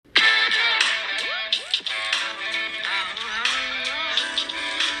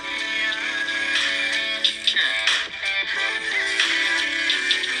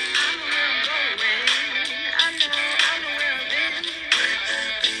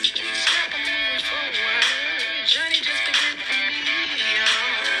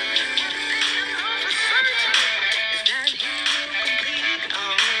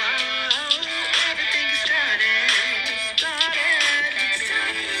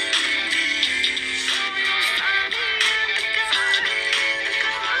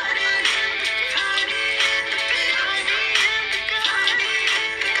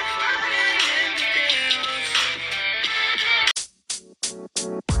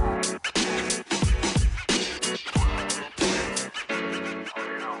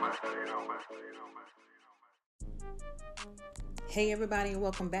Hey everybody, and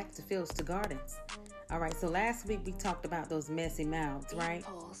welcome back to Fields to Gardens. All right, so last week we talked about those messy mouths, right?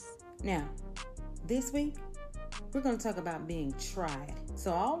 Now, this week we're going to talk about being tried.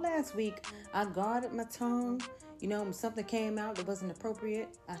 So all last week I guarded my tongue. When something came out that wasn't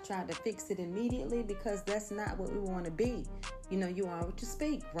appropriate, I tried to fix it immediately because that's not what we want to be. You are what you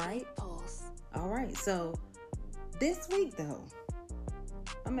speak, right? All right, so this week though,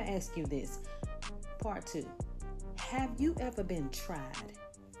 I'm going to ask you this. Part 2. Have you ever been tried?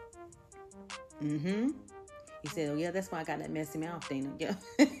 You said, oh yeah, that's why I got that messy mouth, Dina. Yeah.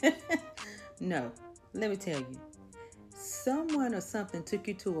 No, let me tell you. Someone or something took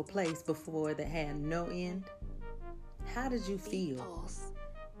you to a place before that had no end. How did you feel?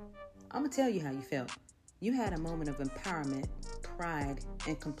 I'm going to tell you how you felt. You had a moment of empowerment, pride,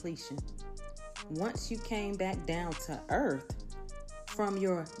 and completion. Once you came back down to earth from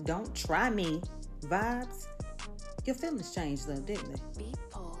your don't try me vibes, your feelings changed, though, didn't they?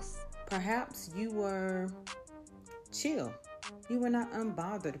 Perhaps you were chill. You were not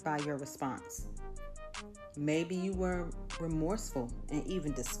unbothered by your response. Maybe you were remorseful and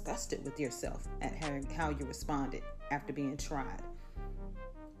even disgusted with yourself at how you responded after being tried.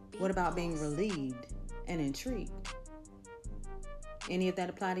 What about being relieved and intrigued? Any of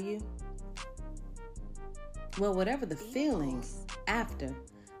that apply to you? Well, whatever the feelings after,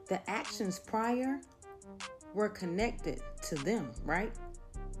 the actions prior were connected to them, right?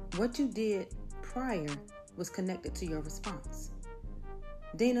 What you did prior was connected to your response.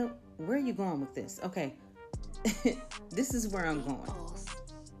 Dina, where are you going with this? Okay, this is where I'm going.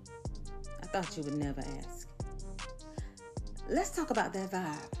 I thought you would never ask. Let's talk about that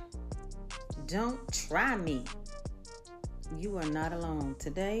vibe. Don't try me. You are not alone.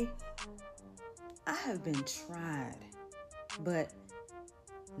 Today, I have been tried, but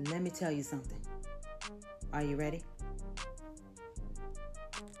let me tell you something. Are you ready?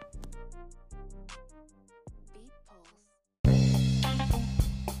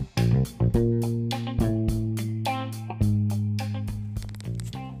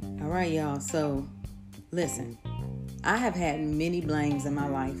 All right, y'all. So, listen. I have had many blames in my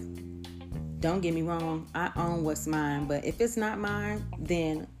life. Don't get me wrong. I own what's mine, but if it's not mine,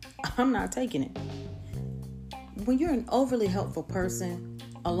 then I'm not taking it. When you're an overly helpful person,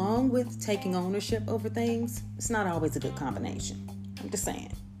 along with taking ownership over things, it's not always a good combination. I'm just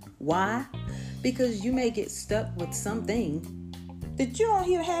saying. Why? Because you may get stuck with something that you don't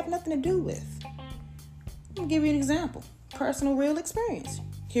even have nothing to do with. I'll give you an example. Personal real experience.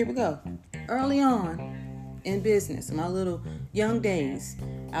 Here we go. Early on in business, in my little young days,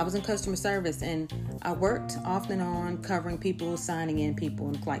 I was in customer service and I worked off and on covering people, signing in people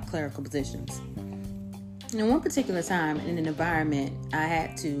in like clerical positions. And one particular time in an environment, I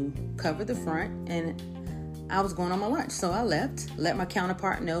had to cover the front and I was going on my lunch. So I left, let my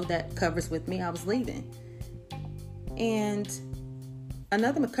counterpart know that covers with me, I was leaving. And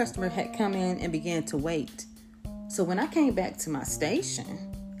another customer had come in and began to wait. So when I came back to my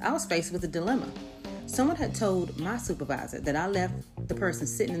station, I was faced with a dilemma. Someone had told my supervisor that I left the person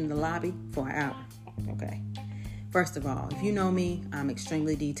sitting in the lobby for an hour. Okay. First of all, if you know me, I'm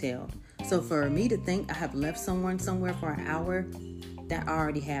extremely detailed. So for me to think I have left someone somewhere for an hour, that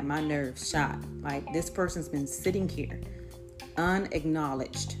already had my nerves shot. Like, this person's been sitting here,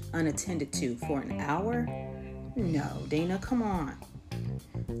 unacknowledged, unattended to for an hour? No, Dina, come on.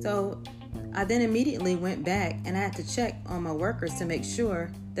 So I then immediately went back and I had to check on my workers to make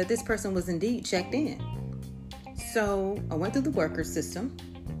sure that this person was indeed checked in. So I went through the worker system.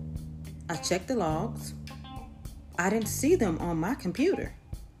 I checked the logs. I didn't see them on my computer.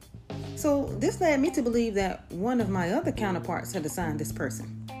 So this led me to believe that one of my other counterparts had assigned this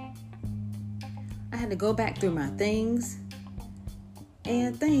person. I had to go back through my things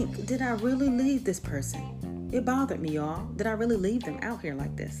and think, did I really leave this person? It bothered me, y'all. Did I really leave them out here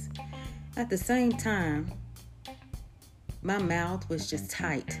like this? At the same time, my mouth was just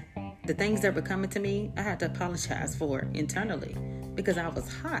tight. The things that were coming to me, I had to apologize for internally because I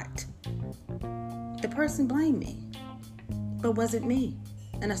was hot. The person blamed me, but was it me?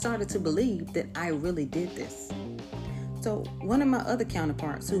 And I started to believe that I really did this. So one of my other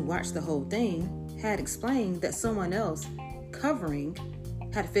counterparts who watched the whole thing had explained that someone else covering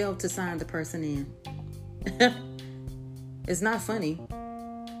had failed to sign the person in. It's not funny,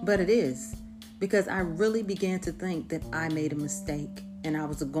 but it is, because I really began to think that I made a mistake and I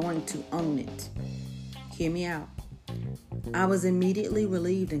was going to own it. Hear me out. I was immediately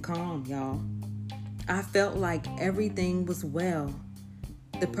relieved and calm, y'all. I felt like everything was well.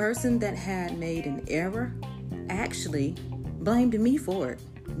 The person that had made an error actually blamed me for it,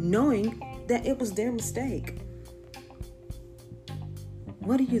 knowing that it was their mistake.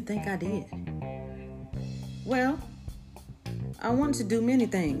 What do you think I did? Well, I wanted to do many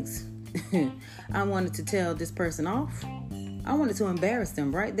things. I wanted to tell this person off. I wanted to embarrass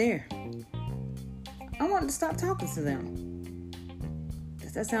them right there. I wanted to stop talking to them.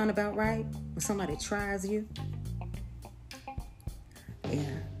 Does that sound about right? When somebody tries you?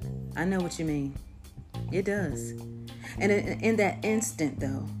 Yeah, I know what you mean. It does. And in that instant,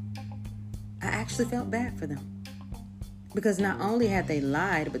 though, I actually felt bad for them. Because not only had they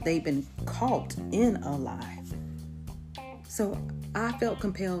lied, but they'd been caught in a lie. So I felt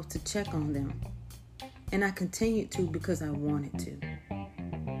compelled to check on them. And I continued to because I wanted to.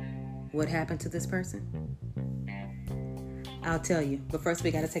 What happened to this person? I'll tell you. But first,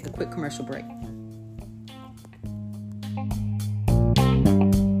 we got to take a quick commercial break.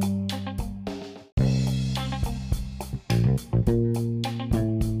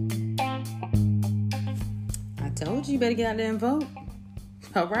 I told you better get out there and vote.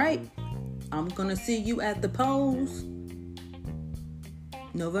 All right. I'm going to see you at the polls.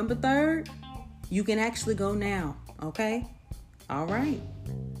 November 3rd. You can actually go now, okay? All right.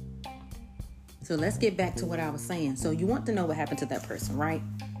 So let's get back to what I was saying. So you want to know what happened to that person, right?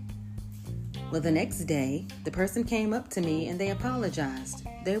 Well, the next day, the person came up to me and they apologized.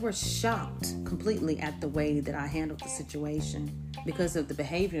 They were shocked completely at the way that I handled the situation because of the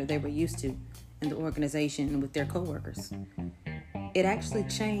behavior they were used to in the organization and with their coworkers. It actually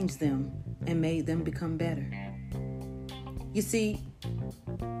changed them and made them become better. You see,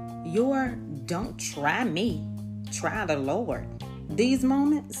 your "don't try me, try the Lord" these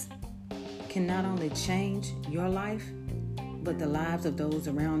moments can not only change your life, but the lives of those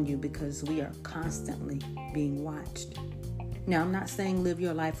around you, because we are constantly being watched. Now, I'm not saying live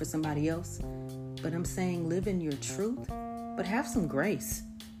your life for somebody else, but I'm saying live in your truth, but have some grace.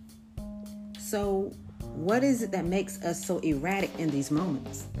 So, what is it that makes us so erratic in these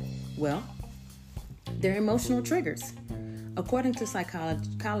moments? Well, they're emotional triggers. According to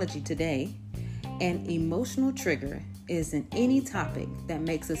Psychology Today, an emotional trigger is in any topic that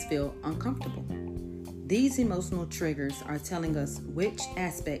makes us feel uncomfortable. These emotional triggers are telling us which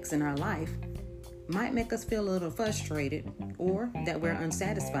aspects in our life might make us feel a little frustrated or that we're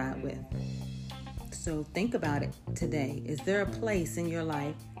unsatisfied with. So think about it today. Is there a place in your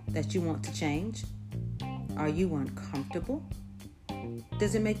life that you want to change? Are you uncomfortable?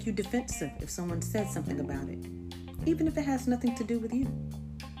 Does it make you defensive if someone says something about it? Even if it has nothing to do with you.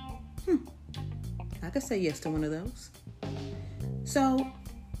 I could say yes to one of those. So,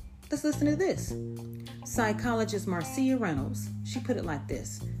 let's listen to this. Psychologist Marcia Reynolds, she put it like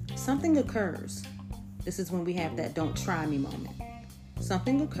this. Something occurs. This is when we have that "don't try me" moment.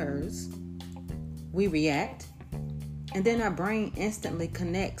 Something occurs, we react, and then our brain instantly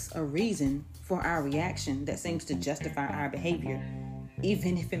connects a reason for our reaction that seems to justify our behavior,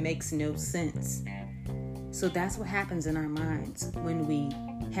 even if it makes no sense. So that's what happens in our minds when we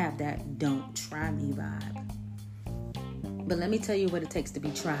have that "don't try me" vibe. But let me tell you what it takes to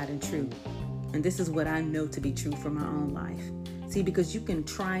be tried and true. And this is what I know to be true for my own life. See, because you can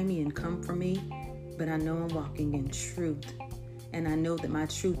try me and come for me, but I know I'm walking in truth. And I know that my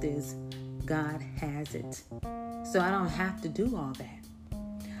truth is God has it. So I don't have to do all that.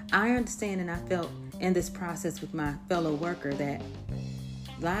 I understand, and I felt in this process with my fellow worker that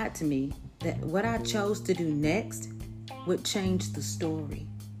lied to me, that what I chose to do next would change the story.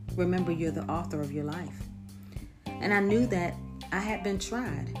 Remember, you're the author of your life. And I knew that I had been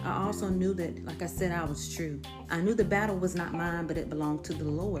tried. I also knew that, like I said, I was true. I knew the battle was not mine, but it belonged to the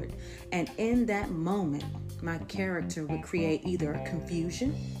Lord. And in that moment, my character would create either a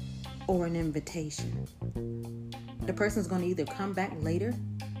confusion or an invitation. The person's going to either come back later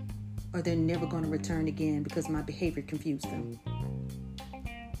or they're never going to return again because my behavior confused them.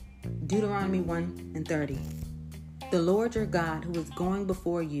 Deuteronomy 1:30. The Lord your God, who is going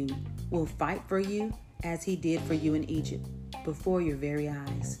before you, will fight for you as he did for you in Egypt, before your very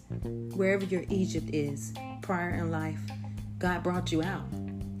eyes. Wherever your Egypt is, prior in life, God brought you out.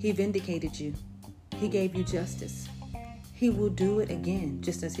 He vindicated you. He gave you justice. He will do it again,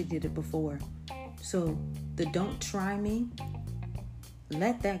 just as he did it before. So the "don't try me,"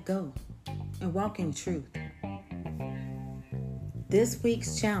 let that go and walk in truth. This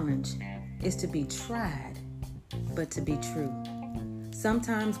week's challenge is to be tried, but to be true.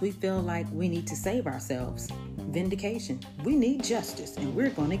 Sometimes we feel like we need to save ourselves. Vindication. We need justice, and we're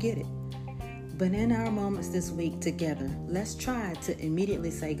going to get it. But in our moments this week together, let's try to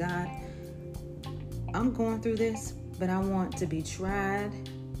immediately say, God, I'm going through this, but I want to be tried,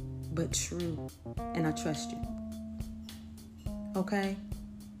 but true. And I trust you. Okay?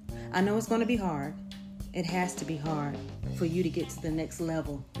 I know it's going to be hard. It has to be hard for you to get to the next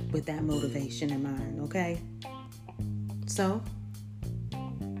level with that motivation in mind, okay? So,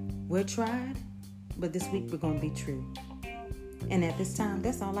 we're tried, but this week we're going to be true. And at this time,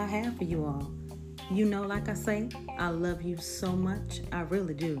 that's all I have for you all. You know, like I say, I love you so much. I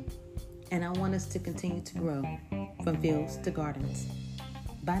really do. And I want us to continue to grow from fields to gardens.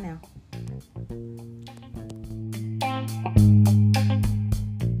 Bye now.